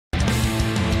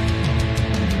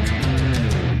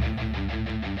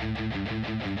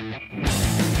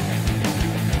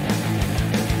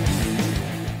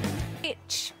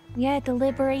We had to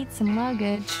liberate some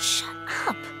luggage. Shut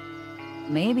up!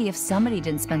 Maybe if somebody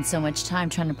didn't spend so much time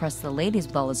trying to press the ladies'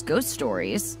 ball as ghost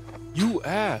stories. You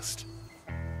asked.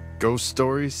 Ghost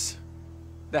stories?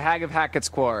 The Hag of Hackett's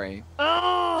Quarry.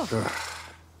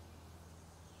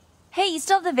 Hey, you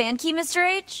still have the van key, Mr.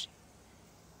 H?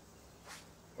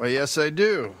 Well, yes, I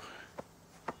do.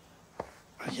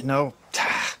 You know,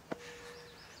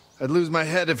 I'd lose my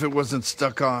head if it wasn't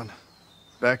stuck on.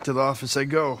 Back to the office I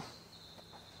go.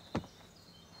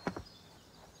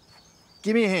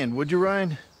 Give me a hand, would you,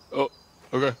 Ryan? Oh,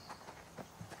 okay.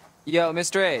 Yo,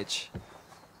 Mr. H.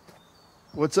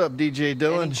 What's up, DJ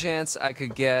Dylan? Any chance I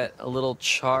could get a little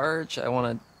charge? I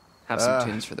want to have some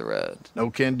tunes for the road. No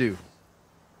can do.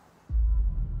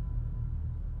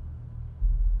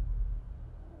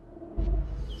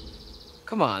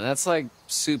 Come on, that's like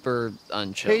super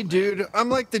unchill. Hey, dude, I'm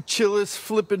like the chillest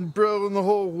flippin' bro in the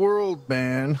whole world,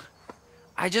 man.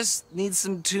 I just need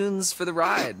some tunes for the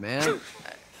ride, man.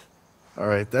 All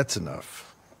right, that's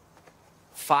enough.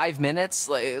 5 minutes?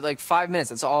 Like 5 minutes,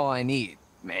 that's all I need,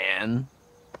 man.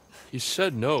 You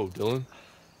said no, Dylan.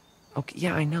 Okay,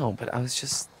 yeah, I know, but I was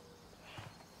just...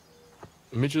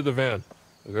 I'll meet you at the van,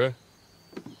 okay?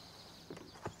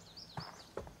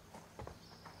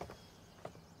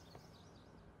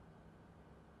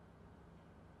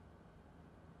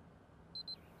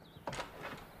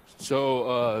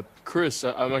 So, Chris,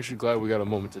 I'm actually glad we got a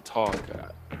moment to talk.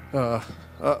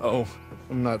 Uh-oh.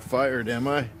 I'm not fired, am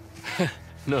I?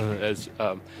 No, it's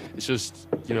just,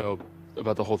 you know,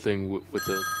 about the whole thing with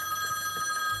the...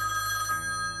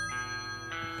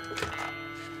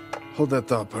 Hold that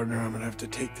thought, partner. I'm gonna have to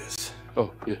take this.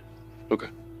 Oh, yeah. Okay.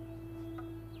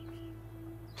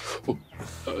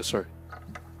 Oh, sorry.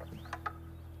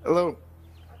 Hello?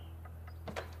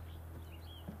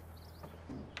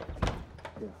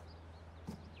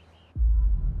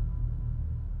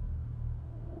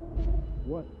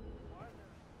 What?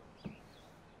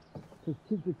 Because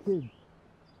kids are kids.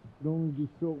 Should only be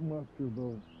so much or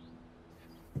both.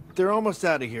 They're almost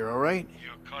out of here, all right?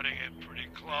 You're cutting it pretty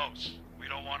close. We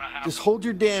don't want to have... Just hold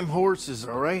your damn horses,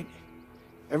 all right?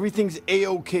 Everything's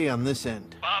A-okay on this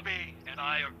end. Bobby and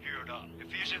I are geared up.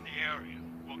 If he's in the area,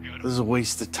 we'll get him. This is a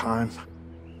waste of time.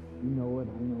 You know it,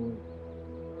 I know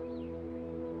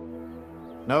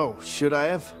it. No, should I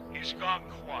have? He's gone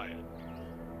quiet.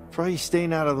 Probably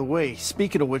staying out of the way.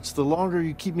 Speaking of which, the longer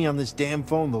you keep me on this damn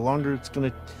phone, the longer it's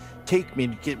gonna take me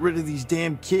to get rid of these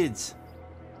damn kids.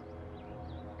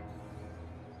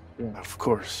 Yeah. Of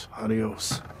course.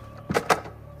 Adios.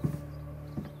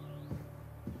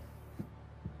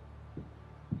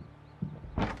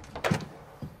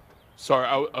 Sorry,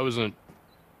 I wasn't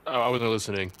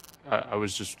listening. I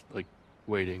was just, like,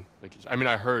 waiting. Like, I mean,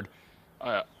 I heard...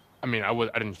 I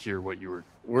didn't hear what you were...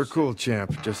 We're cool,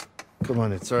 champ. Just... Come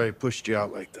on, it's sorry I pushed you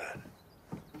out like that.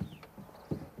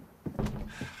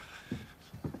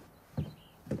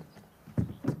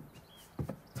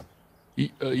 You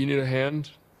need a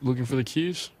hand looking for the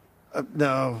keys?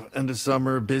 No, end of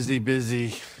summer, busy,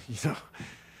 you know.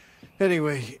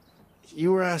 Anyway,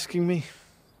 you were asking me?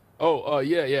 Oh,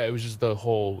 yeah, it was just the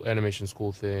whole animation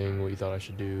school thing, what you thought I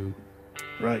should do.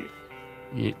 Right.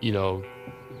 You know,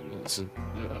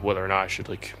 whether or not I should,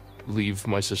 like, leave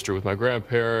my sister with my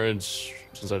grandparents,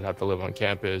 since I'd have to live on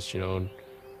campus, you know, and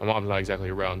my mom's not exactly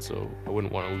around, so I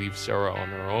wouldn't want to leave Sarah on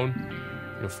her own.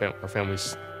 You know, our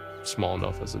family's small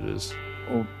enough as it is.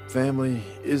 Well, family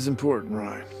is important,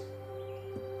 Ryan.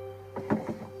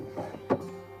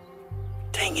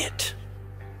 Dang it.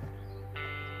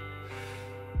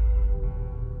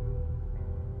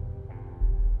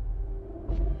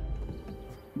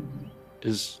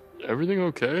 Is everything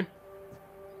okay?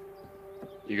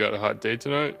 You got a hot date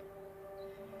tonight?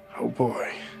 Oh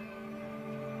boy.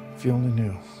 If you only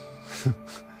knew.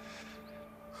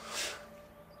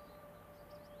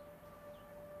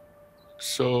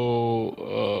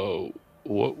 So,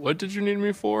 what did you need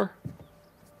me for?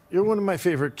 You're one of my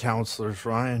favorite counselors,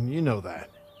 Ryan. You know that.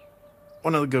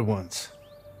 One of the good ones.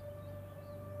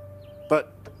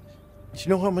 But, do you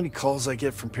know how many calls I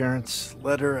get from parents,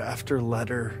 letter after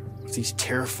letter, with these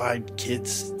terrified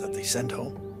kids that they send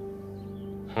home?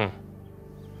 Huh.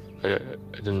 I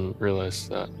didn't realize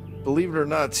that. Believe it or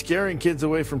not, scaring kids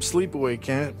away from sleepaway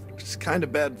camp is kind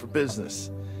of bad for business.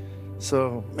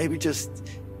 So maybe just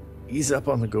ease up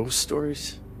on the ghost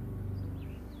stories.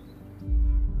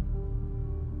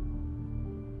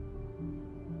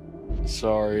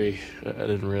 Sorry, I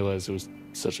didn't realize it was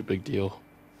such a big deal.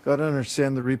 Gotta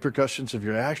understand the repercussions of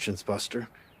your actions, Buster.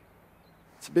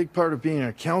 It's a big part of being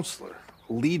a counselor,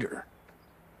 a leader.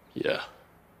 Yeah.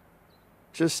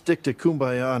 Just stick to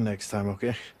kumbaya next time,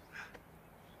 okay?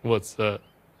 What's that?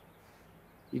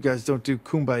 You guys don't do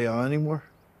kumbaya anymore?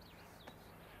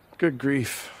 Good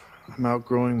grief. I'm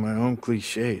outgrowing my own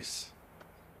cliches.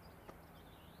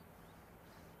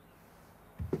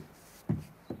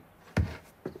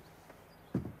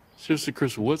 Seriously,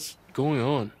 Chris, what's going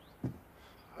on?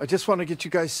 I just want to get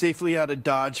you guys safely out of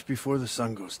Dodge before the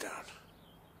sun goes down.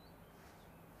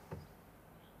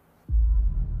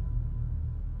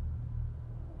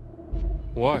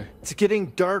 Why? It's getting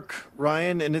dark,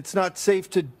 Ryan, and it's not safe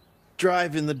to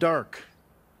drive in the dark.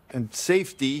 And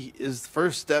safety is the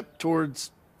first step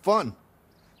towards fun.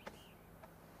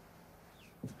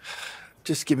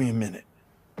 Just give me a minute.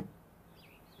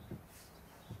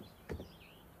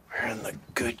 Where in the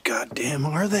good goddamn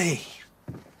are they?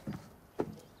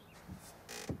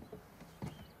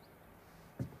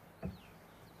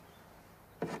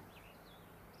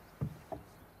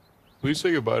 Will you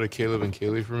say goodbye to Caleb and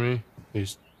Kaylee for me? They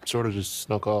sort of just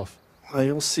snuck off. Well,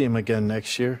 you'll see him again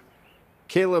next year.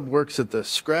 Caleb works at the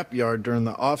scrapyard during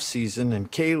the off-season,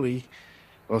 and Kaylee,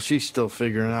 well, she's still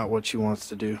figuring out what she wants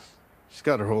to do. She's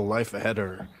got her whole life ahead of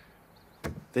her.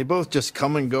 They both just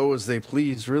come and go as they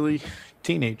please, really.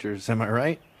 Teenagers, am I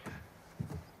right?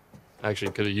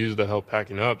 Actually, could have used the help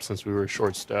packing up since we were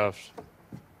short-staffed.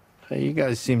 Hey, you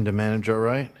guys seem to manage all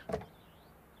right.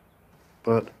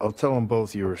 But I'll tell them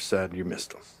both you were sad you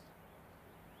missed them.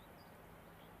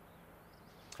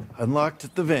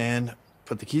 Unlocked the van,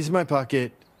 put the keys in my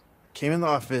pocket, came in the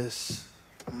office.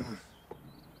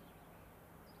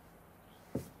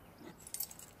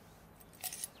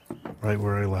 Right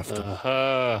where I left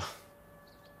them.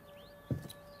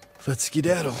 Let's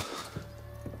skedaddle.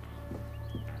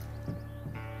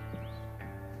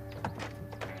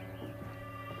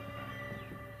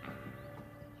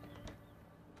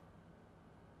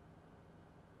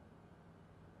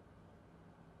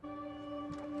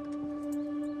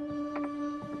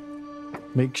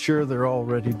 Make sure they're all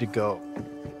ready to go.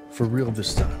 For real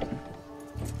this time.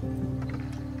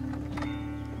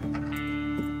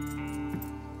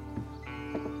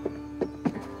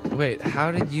 Wait,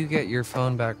 how did you get your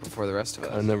phone back before the rest of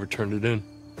us? I never turned it in.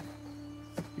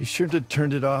 You sure did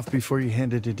turn it off before you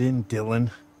handed it in,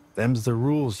 Dylan. Them's the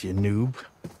rules, you noob.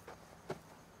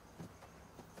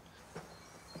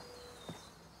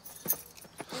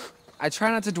 I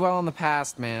try not to dwell on the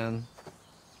past, man.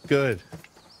 Good.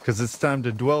 Because it's time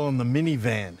to dwell on the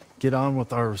minivan. Get on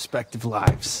with our respective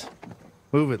lives.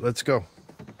 Move it, let's go.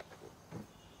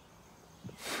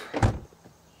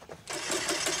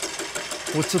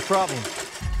 What's the problem?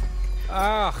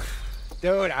 Ugh,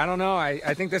 dude, I don't know.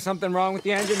 I think there's something wrong with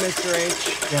the engine, Mr.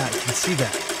 H. Yeah, I can see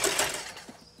that.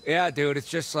 Yeah, dude, it's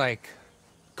just like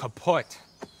kaput.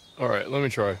 All right, let me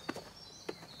try.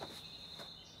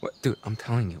 What, dude, I'm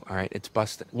telling you, all right, it's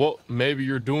busted. Well, maybe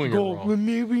you're doing it wrong.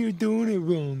 Maybe you're doing it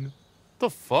wrong. The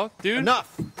fuck, dude?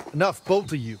 Enough! Enough,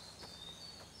 both of you.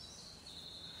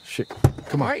 Shit.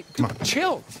 Come on. All right, come dude, on.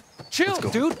 chill. Chill, Let's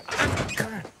go. dude.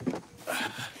 God.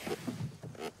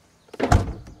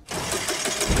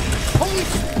 Holy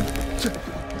sh-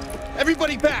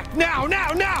 Everybody back! Now,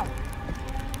 now, now!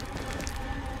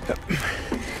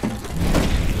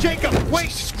 Jacob,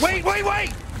 wait! Wait, wait,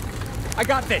 wait! I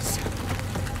got this.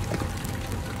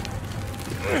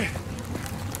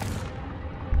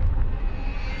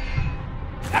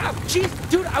 Ow, jeez,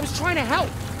 dude, I was trying to help.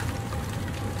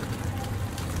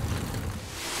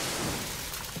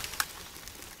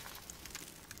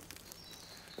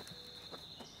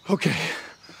 Okay.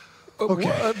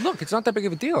 Okay. Look, it's not that big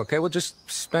of a deal, okay? We'll just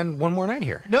spend one more night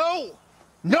here. No!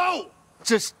 No!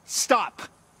 Just stop.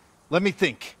 Let me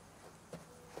think.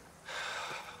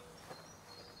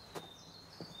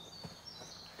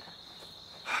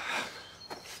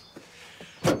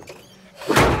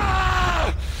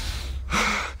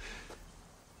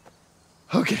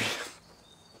 Okay.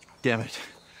 Damn it.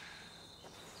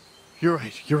 You're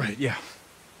right, yeah.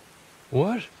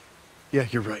 What? Yeah,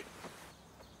 you're right.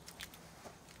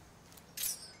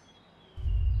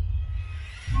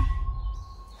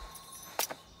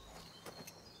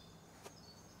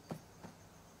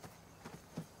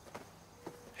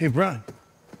 Hey, Brian.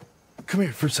 Come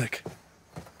here for a sec.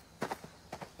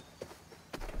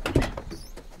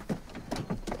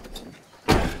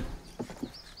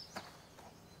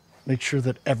 Make sure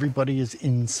that everybody is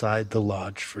inside the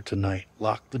lodge for tonight.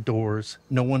 Lock the doors.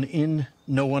 No one in,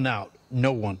 no one out.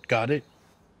 No one. Got it?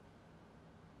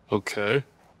 Okay.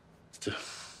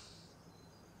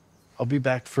 I'll be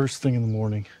back first thing in the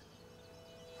morning,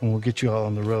 and we'll get you all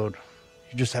on the road.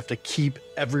 You just have to keep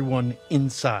everyone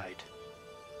inside.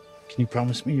 Can you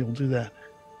promise me you'll do that?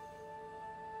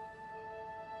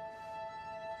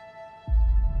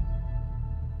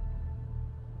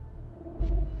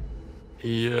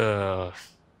 Yeah,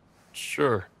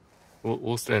 sure.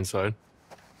 We'll stay inside.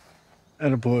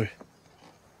 Attaboy.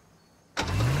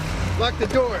 Lock the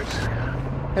doors.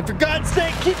 And for God's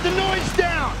sake, keep the noise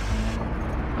down!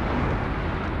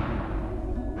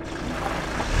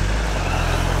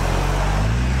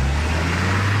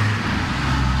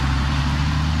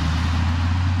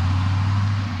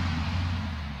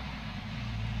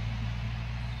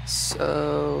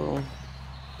 So,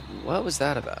 what was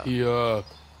that about? He,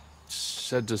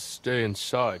 said to stay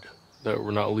inside, that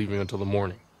we're not leaving until the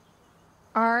morning.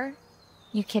 Are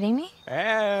you kidding me?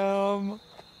 Are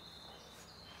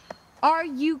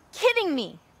you kidding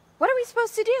me? What are we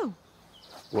supposed to do?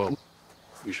 Well,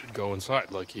 we should go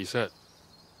inside, like he said.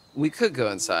 We could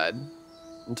go inside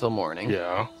until morning.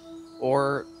 Yeah.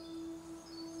 Or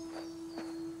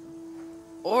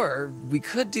we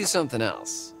could do something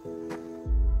else.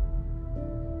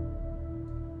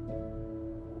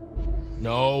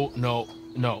 No.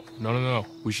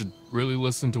 We should really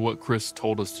listen to what Chris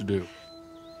told us to do.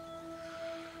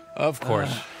 Of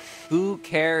course. Who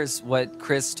cares what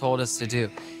Chris told us to do?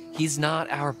 He's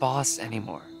not our boss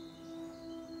anymore.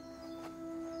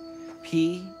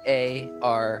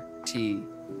 P-A-R-T.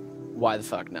 Why the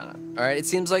fuck not? All right, it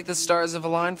seems like the stars have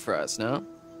aligned for us, no?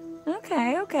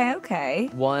 Okay.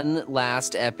 One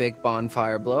last epic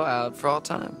bonfire blowout for all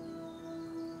time.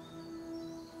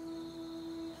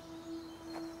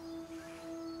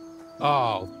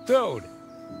 Oh, dude.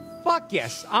 Fuck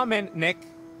yes, I'm in. Nick,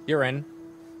 you're in.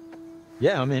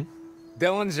 Yeah, I'm in.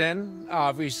 Dylan's in,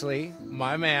 obviously.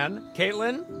 My man.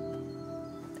 Caitlin?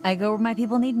 I go where my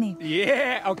people need me.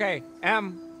 Yeah, okay.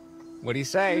 Em, what do you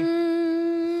say?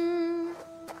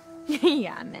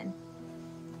 Yeah, I'm in.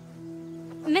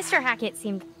 Mr. Hackett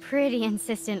seemed pretty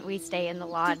insistent we stay in the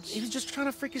lodge. He was just trying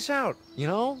to freak us out, you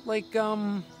know? Like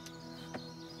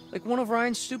one of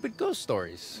Ryan's stupid ghost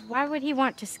stories. Why would he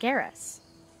want to scare us?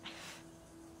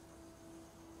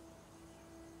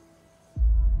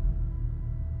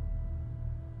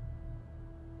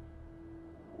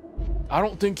 I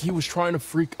don't think he was trying to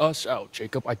freak us out,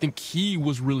 Jacob. I think he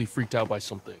was really freaked out by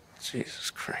something.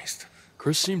 Jesus Christ.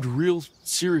 Chris seemed real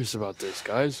serious about this,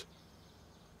 guys.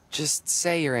 Just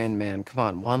say you're in, man. Come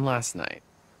on, one last night.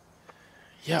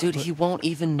 Yeah, Dude, but he won't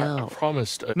even know. I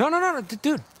promised. No,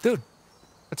 dude.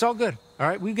 It's all good. All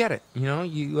right, we get it. You know,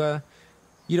 you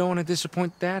don't want to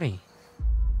disappoint Daddy.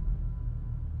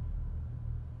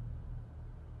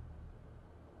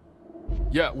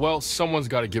 Yeah, well, someone's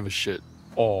got to give a shit.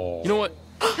 Oh. You know what?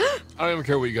 I don't even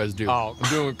care what you guys do. Oh. I'm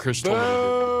doing what Chris told me to do.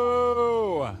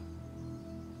 Boo!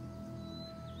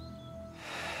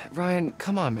 Ryan,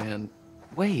 come on, man.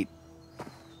 Wait.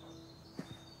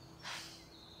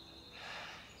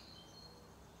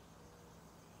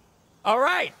 All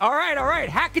right.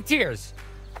 Hacketeers.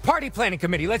 Party planning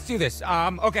committee. Let's do this.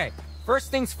 Okay.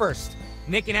 First things first.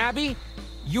 Nick and Abby,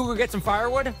 you go get some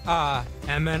firewood.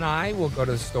 Emma and I will go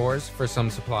to the stores for some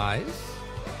supplies.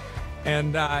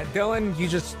 And Dylan, you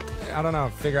just, I don't know,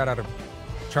 figure out how to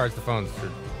charge the phones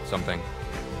or something.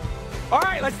 All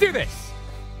right, let's do this.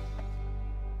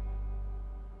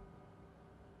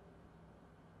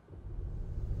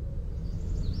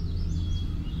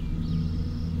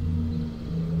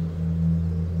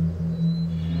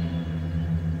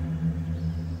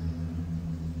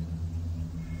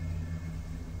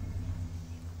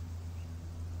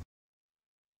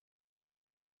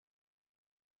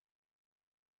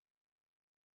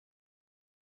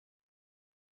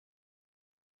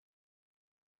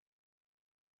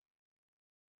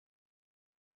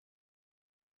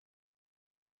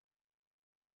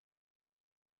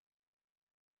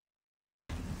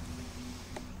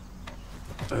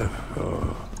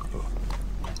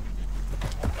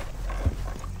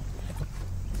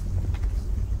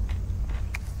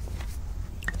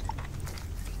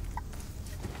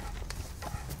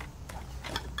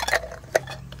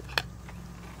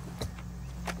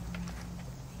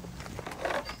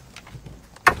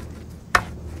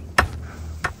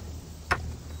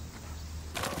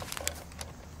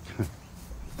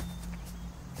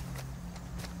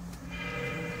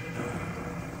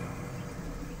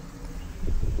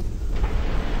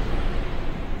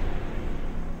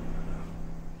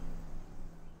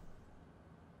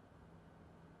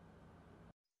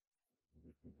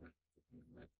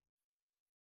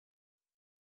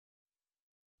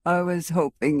 I was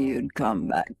hoping you'd come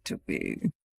back to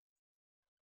me.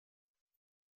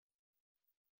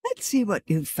 Let's see what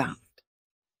you found.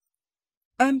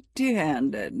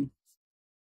 Empty-handed.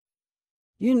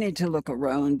 You need to look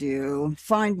around you,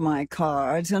 find my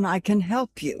cards, and I can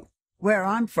help you. Where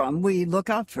I'm from, we look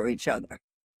out for each other.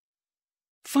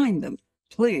 Find them,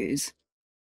 please.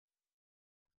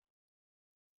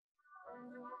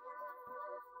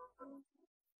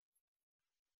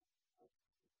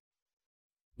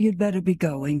 you'd better be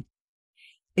going.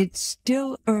 It's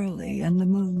still early and the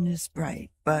moon is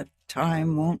bright, but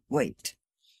time won't wait.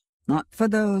 Not for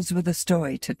those with a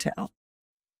story to tell.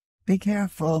 Be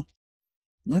careful.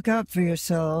 Look out for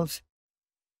yourselves.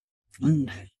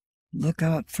 And look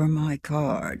out for my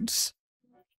cards.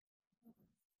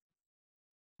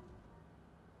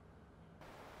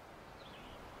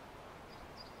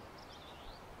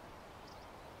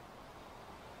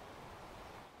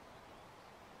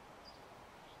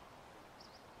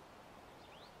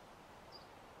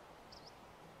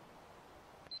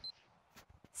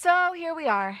 So here we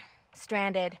are,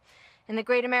 stranded in the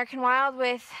great American wild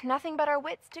with nothing but our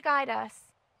wits to guide us.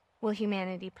 Will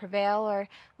humanity prevail, or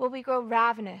will we grow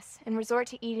ravenous and resort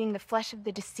to eating the flesh of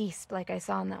the deceased like I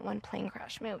saw in that one plane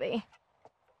crash movie?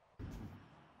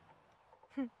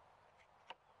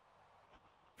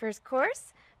 First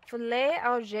course, filet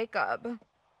au Jacob.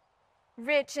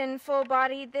 Rich and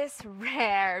full-bodied, this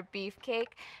rare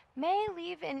beefcake may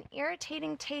leave an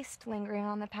irritating taste lingering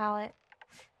on the palate.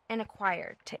 An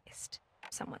acquired taste,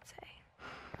 some would say.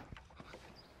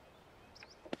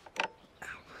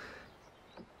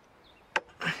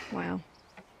 Wow.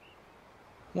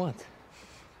 What?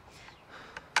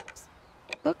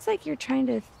 Looks like you're trying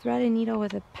to thread a needle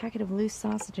with a packet of loose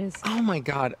sausages. Oh my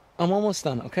god, I'm almost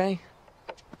done, okay?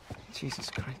 Jesus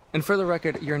Christ. And for the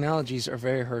record, your analogies are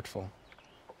very hurtful.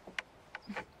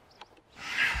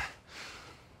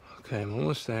 Okay, I'm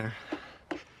almost there.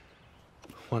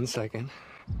 1 second.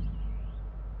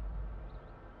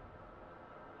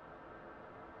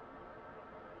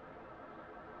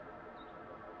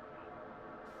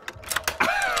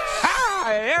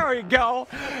 There we go.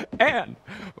 And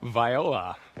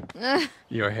Viola.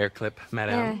 Your hair clip,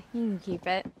 madam. Yeah, you can keep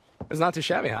it. It's not too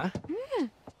shabby, huh? Yeah.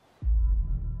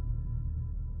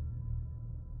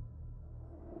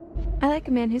 I like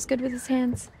a man who's good with his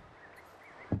hands.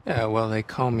 Yeah, well, they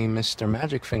call me Mr.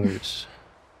 Magic Fingers.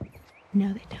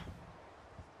 No, they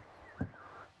don't.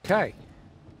 Okay,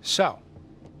 so,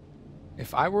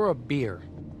 if I were a beer,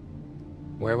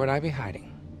 where would I be hiding?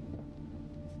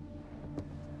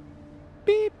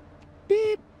 Beep,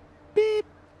 beep, beep,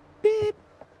 beep,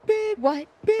 beep. What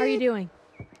beep, are you doing?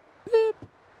 Beep.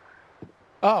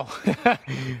 Oh,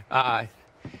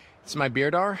 it's my beer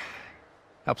dar.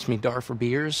 Helps me dar for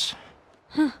beers.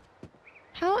 Huh.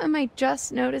 How am I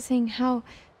just noticing how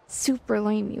super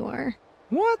lame you are?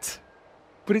 What?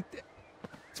 But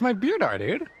it's my beer dar,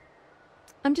 dude.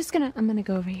 I'm gonna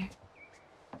go over here.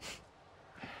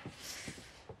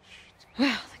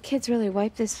 Wow, the kids really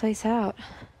wiped this place out.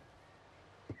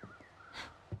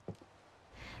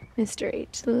 Mr.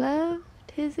 H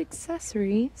loved his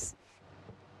accessories.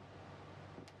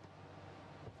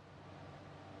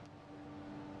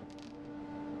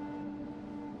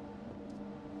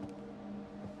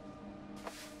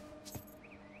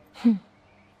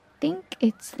 Think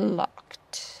it's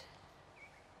locked.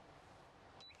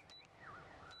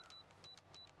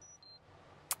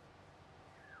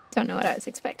 Don't know what I was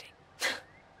expecting.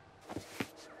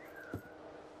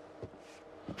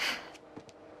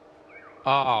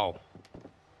 Oh.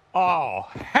 Oh,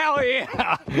 hell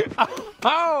yeah!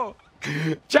 Oh,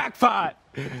 jackpot!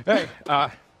 Hey,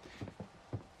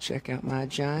 check out my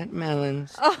giant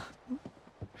melons. Oh.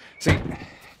 See,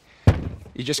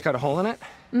 you just cut a hole in it.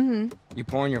 Mm-hmm. You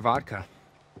pour in your vodka.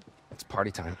 It's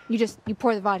party time. You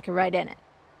pour the vodka right in it.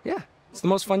 Yeah, it's the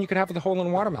most fun you could have with a hole in a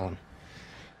watermelon.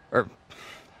 Or,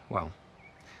 well,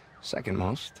 second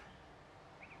most.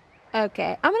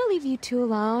 Okay, I'm gonna leave you two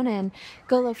alone and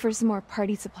go look for some more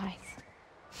party supplies.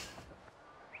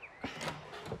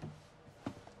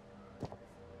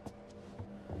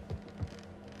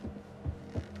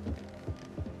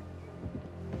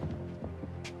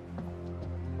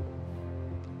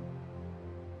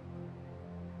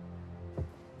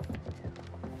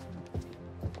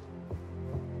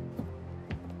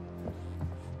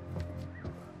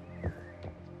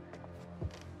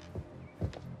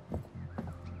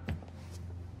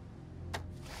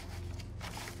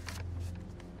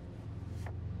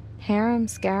 Harem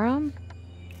Scarum?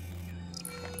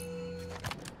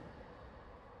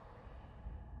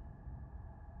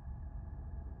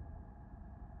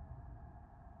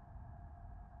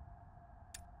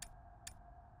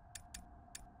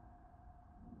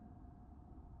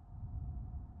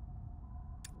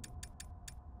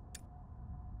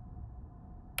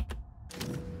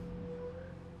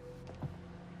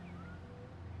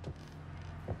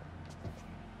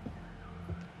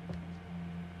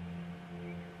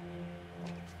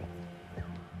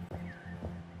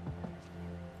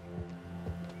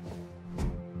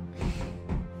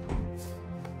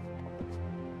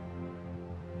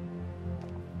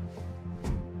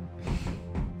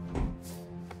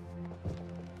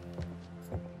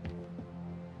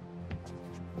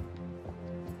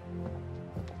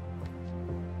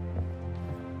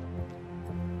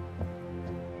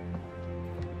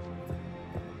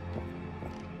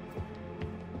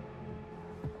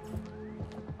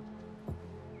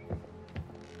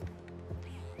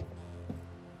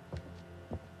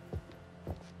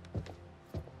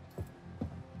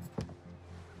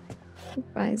 Who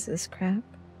buys this crap?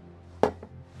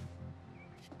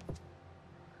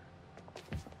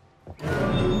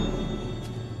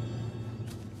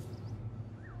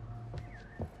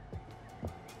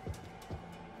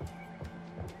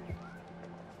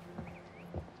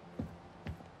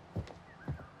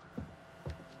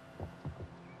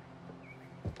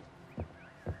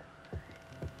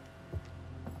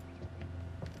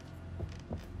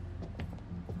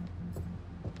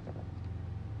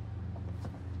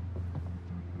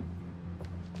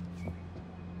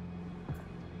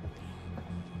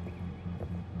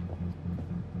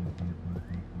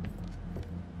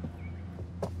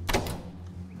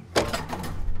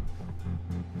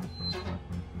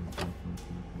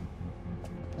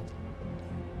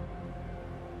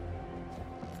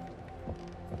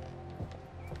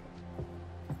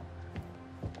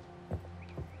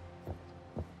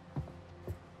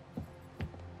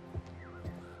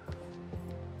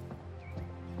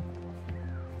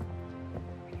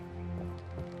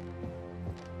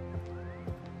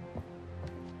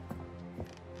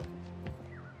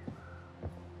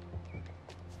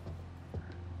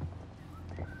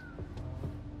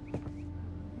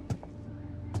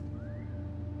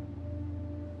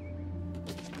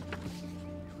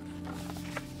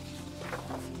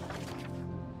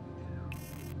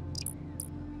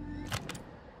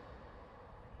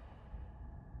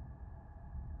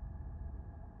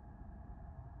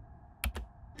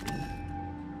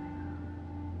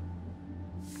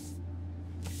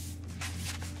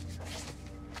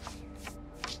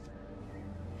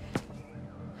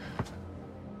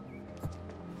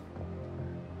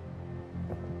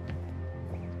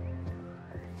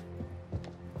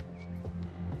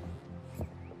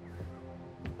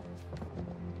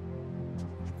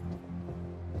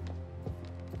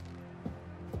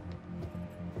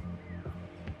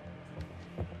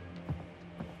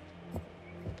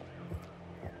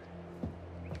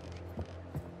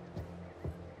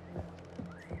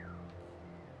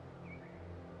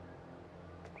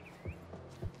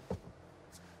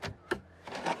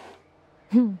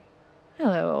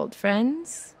 Hello, old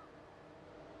friends.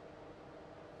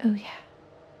 Oh, yeah.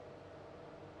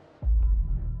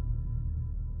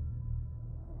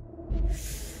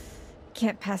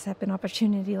 Can't pass up an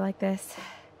opportunity like this.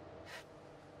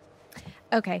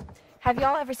 Okay, have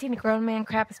y'all ever seen a grown man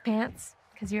crap his pants?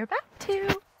 Because you're about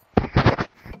to.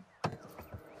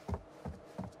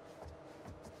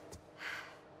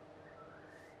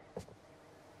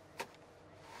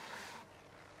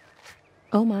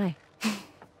 Oh my.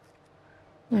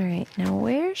 All right, now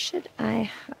where should I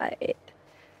hide?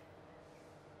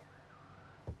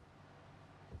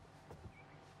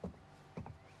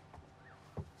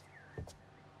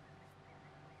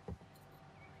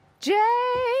 Jacob!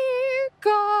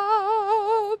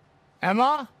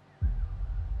 Emma?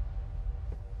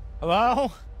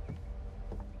 Hello?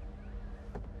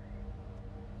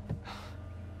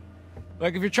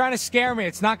 Look, if you're trying to scare me,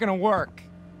 it's not gonna work.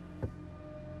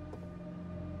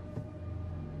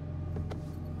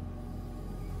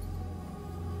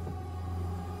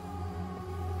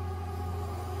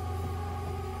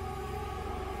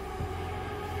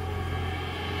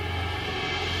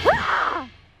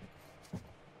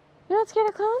 You're not scared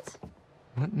of clowns?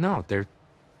 What? No, they're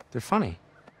funny.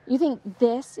 You think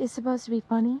this is supposed to be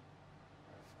funny?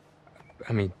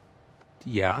 I mean,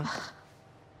 yeah.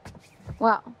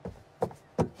 Well,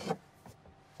 do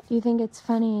you think it's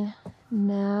funny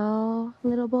now,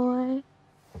 little boy?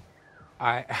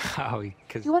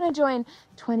 Because... You want to join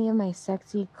 20 of my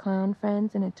sexy clown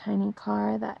friends in a tiny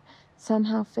car that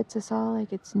somehow fits us all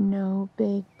like it's no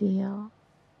big deal?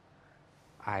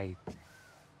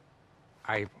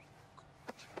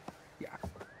 Yeah.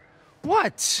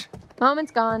 What?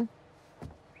 Moment's gone.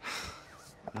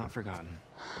 Not forgotten.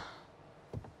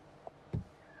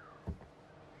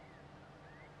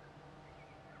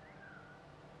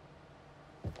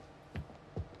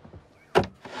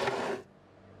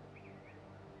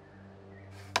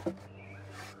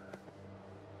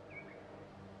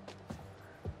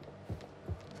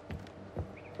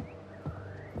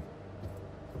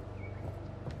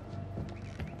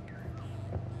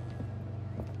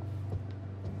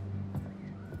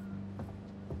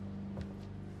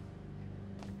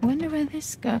 Wonder where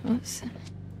this goes.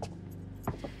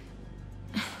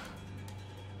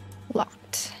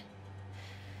 Locked.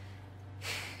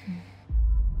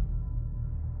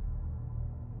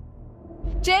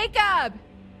 Jacob!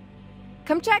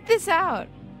 Come check this out.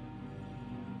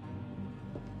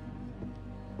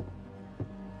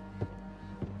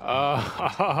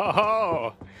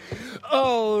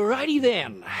 Alrighty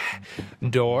then.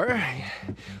 Door,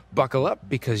 buckle up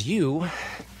because you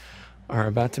are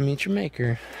about to meet your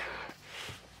maker.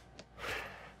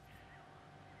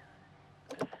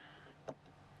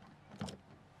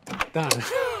 Done.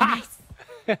 Nice.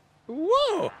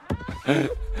 Whoa!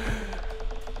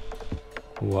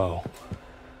 Whoa.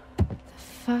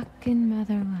 Fucking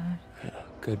motherload.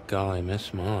 Good golly,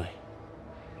 Miss Molly.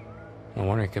 No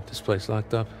wonder I kept this place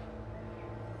locked up.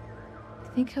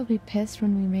 Think he'll be pissed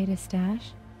when we raid his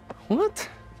stash? What?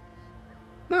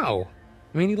 No.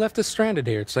 I mean, he left us stranded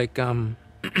here. It's like,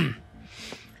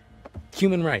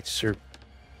 human rights or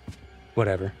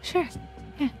whatever. Sure.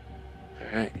 Yeah.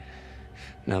 All right.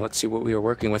 Now let's see what we are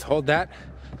working with. Hold that.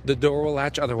 The door will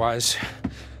latch otherwise.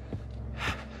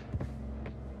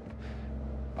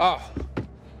 Oh.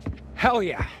 Hell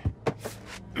yeah.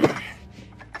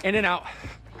 In and out.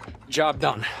 Job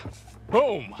done.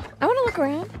 Boom. I want to look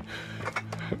around.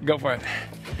 Go for it.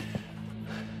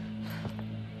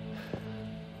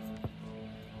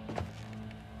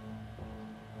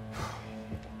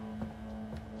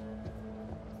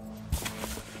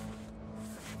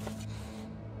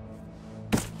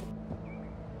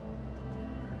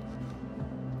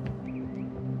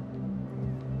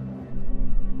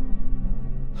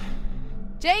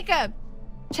 Jacob!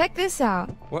 Check this out.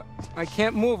 What? I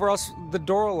can't move or else the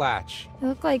door will latch. They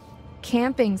look like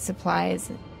camping supplies.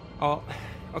 Oh,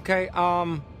 okay.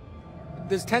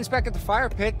 There's tents back at the fire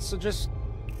pit, so just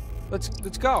let's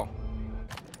go.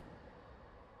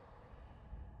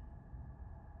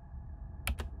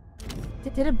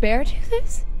 Did a bear do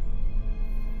this?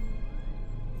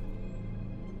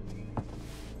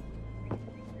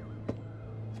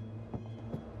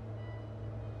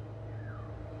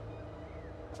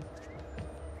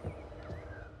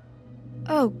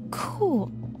 Oh, cool.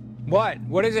 What?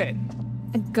 What is it?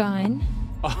 A gun.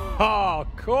 Oh,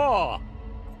 cool.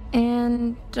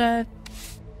 And a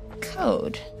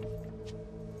code.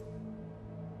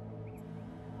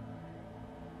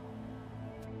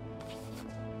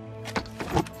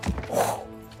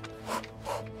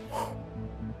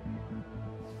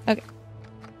 Okay.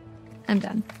 I'm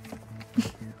done.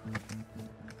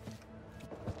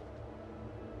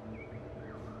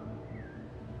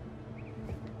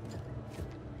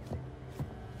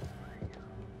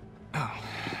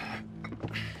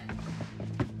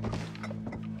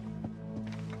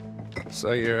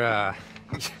 So you're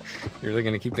really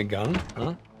gonna keep the gun,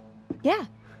 huh? Yeah.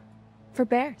 For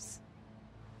bears.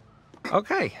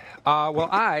 Okay. Well,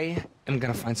 I am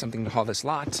gonna find something to haul this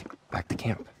lot back to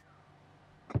camp.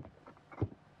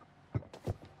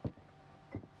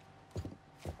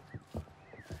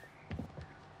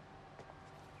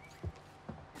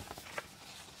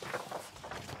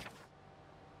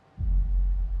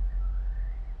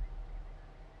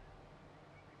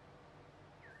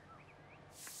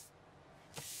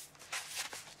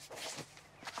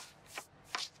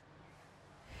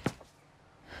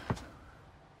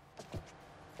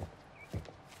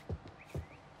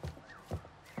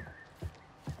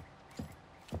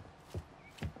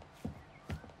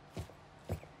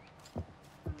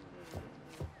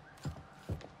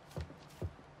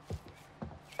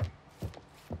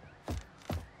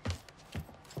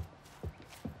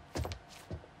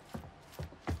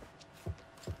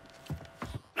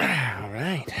 All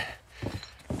right.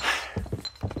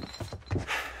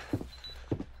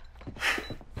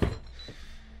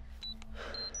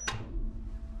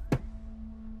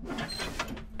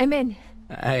 I'm in.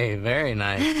 Hey, very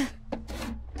nice.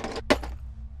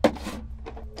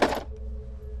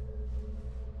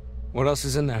 What else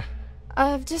is in there?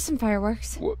 Just some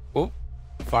fireworks. Oh,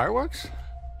 fireworks?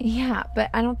 Yeah, but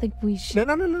I don't think we should.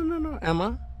 No,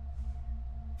 Emma.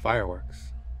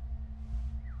 Fireworks.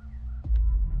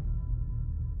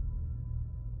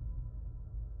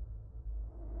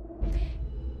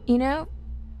 You know,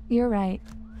 you're right.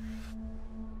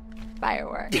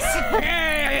 Fireworks.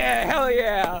 Yeah, hell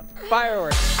yeah!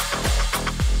 Fireworks.